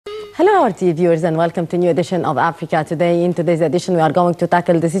Hello, RT viewers, and welcome to a new edition of Africa Today. In today's edition, we are going to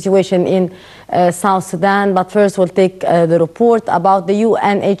tackle the situation in South Sudan. But first, we'll take the report about the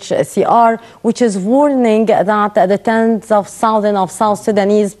UNHCR, which is warning that the tens of thousands of South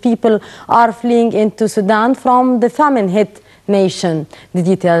Sudanese people are fleeing into Sudan from the famine-hit nation. The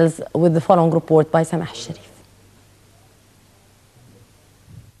details with the following report by Samah Sharif.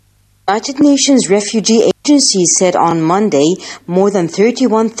 United Nations Refugee Agency said on Monday more than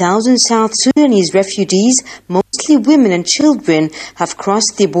 31,000 South Sudanese refugees, mostly women and children, have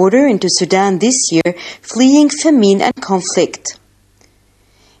crossed the border into Sudan this year, fleeing famine and conflict.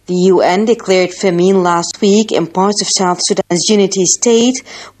 The UN declared famine last week in parts of South Sudan's Unity State,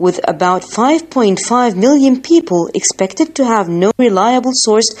 with about 5.5 million people expected to have no reliable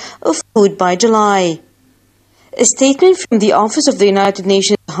source of food by July. A statement from the Office of the United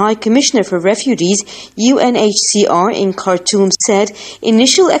Nations High Commissioner for Refugees, UNHCR, in Khartoum said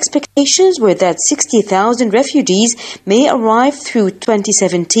initial expectations were that 60,000 refugees may arrive through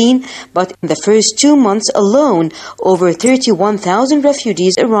 2017, but in the first 2 months alone, over 31,000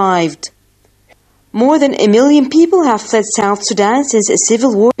 refugees arrived. More than 1 million people have fled South Sudan since a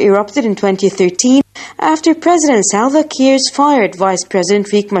civil war erupted in 2013 after President Salva Kiir fired Vice President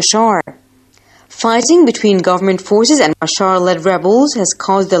Riek Machar. Fighting between government forces and Machar-led rebels has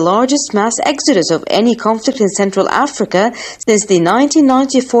caused the largest mass exodus of any conflict in Central Africa since the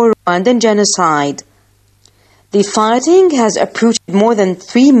 1994 Rwandan genocide. The fighting has uprooted more than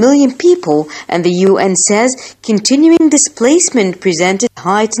 3 million people, and the UN says continuing displacement presented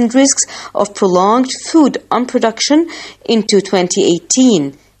heightened risks of prolonged food unproduction into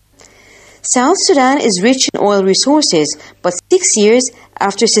 2018. South Sudan is rich in oil resources, but 6 years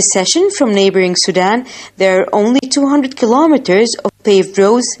after secession from neighboring Sudan, there are only 200 kilometers of paved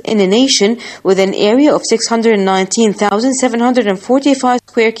roads in a nation with an area of 619,745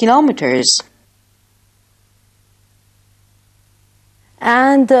 square kilometers.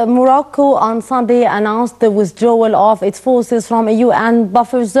 And Morocco on Sunday announced the withdrawal of its forces from a UN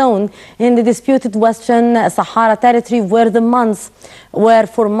buffer zone in the disputed Western Sahara territory where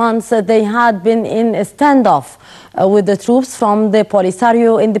for months they had been in a standoff with the troops from the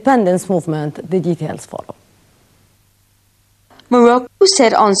Polisario independence movement. The details follow. Morocco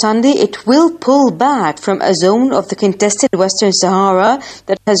said on Sunday it will pull back from a zone of the contested Western Sahara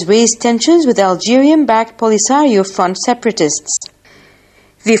that has raised tensions with Algerian-backed Polisario Front separatists.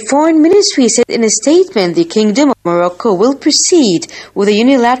 The Foreign Ministry said in a statement the Kingdom of Morocco will proceed with a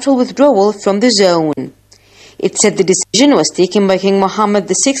unilateral withdrawal from the zone. It said the decision was taken by King Mohammed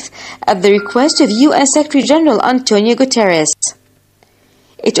VI at the request of UN Secretary General Antonio Guterres.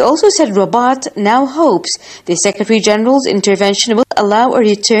 It also said Rabat now hopes the Secretary General's intervention will allow a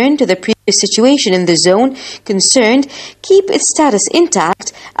return to the previous situation in the zone concerned, keep its status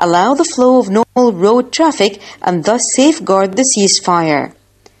intact, allow the flow of normal road traffic, and thus safeguard the ceasefire.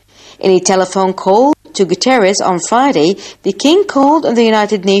 In a telephone call to Guterres on Friday, the king called on the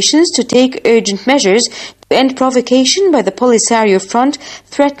United Nations to take urgent measures to end provocation by the Polisario Front,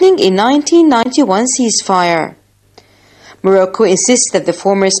 threatening a 1991 ceasefire. Morocco insists that the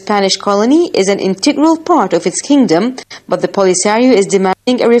former Spanish colony is an integral part of its kingdom, but the Polisario is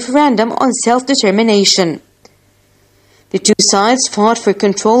demanding a referendum on self-determination. The two sides fought for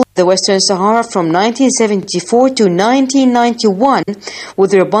control of the Western Sahara from 1974 to 1991,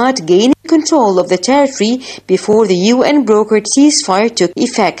 with Rabat gaining control of the territory before the UN-brokered ceasefire took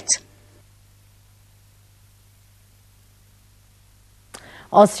effect.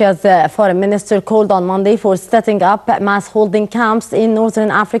 Austria's foreign minister called on Monday for setting up mass holding camps in northern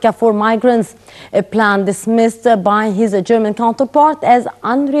Africa for migrants, a plan dismissed by his German counterpart as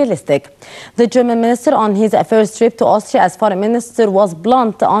unrealistic. The German minister on his first trip to Austria as foreign minister was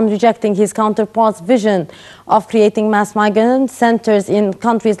blunt on rejecting his counterpart's vision of creating mass migrant centers in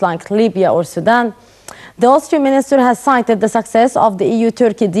countries like Libya or Sudan. The Austrian minister has cited the success of the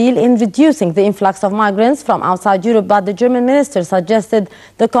EU-Turkey deal in reducing the influx of migrants from outside Europe, but the German minister suggested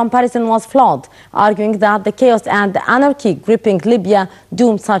the comparison was flawed, arguing that the chaos and the anarchy gripping Libya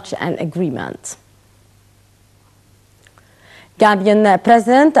doomed such an agreement. Gambian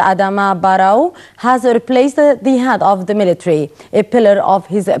President Adama Barrow has replaced the head of the military, a pillar of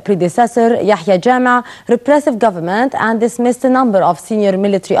his predecessor Yahya Jammeh's repressive government, and dismissed a number of senior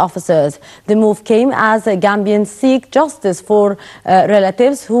military officers. The move came as Gambians seek justice for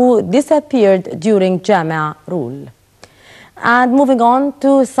relatives who disappeared during Jammeh's rule. And moving on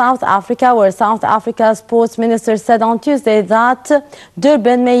to South Africa, where South Africa's sports minister said on Tuesday that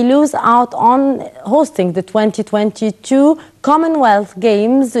Durban may lose out on hosting the 2022 Commonwealth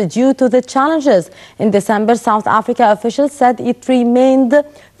Games due to the challenges. In December, South Africa officials said it remained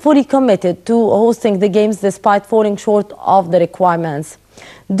fully committed to hosting the Games despite falling short of the requirements.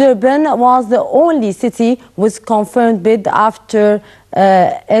 Durban was the only city with confirmed bid after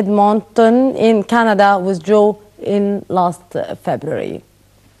Edmonton in Canada withdrew in last February.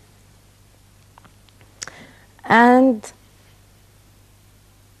 And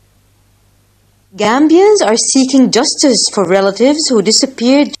Gambians are seeking justice for relatives who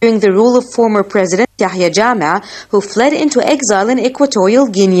disappeared during the rule of former President Yahya Jammeh, who fled into exile in Equatorial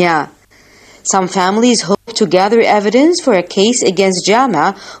Guinea. Some families hope to gather evidence for a case against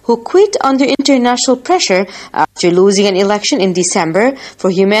Jammeh, who quit under international pressure after losing an election in December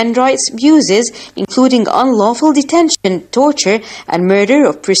for human rights abuses, including unlawful detention, torture, and murder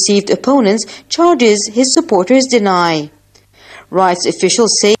of perceived opponents, charges his supporters deny. Rights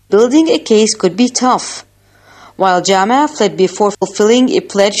officials say building a case could be tough. While Jammeh fled before fulfilling a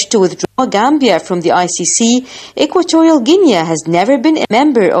pledge to withdraw Gambia from the ICC, Equatorial Guinea has never been a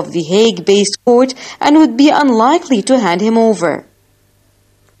member of the Hague-based court and would be unlikely to hand him over.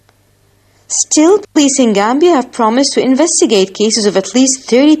 Still, police in Gambia have promised to investigate cases of at least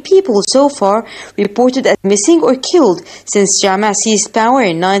 30 people so far reported as missing or killed since Jammeh seized power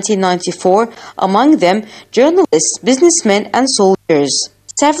in 1994, among them journalists, businessmen, and soldiers.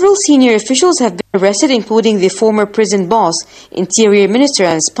 Several senior officials have been arrested, including the former prison boss, interior minister,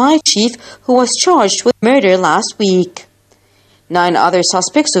 and spy chief, who was charged with murder last week. 9 other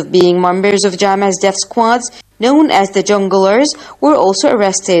suspects of being members of Jammeh's death squads, known as the Junglers, were also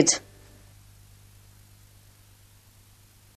arrested.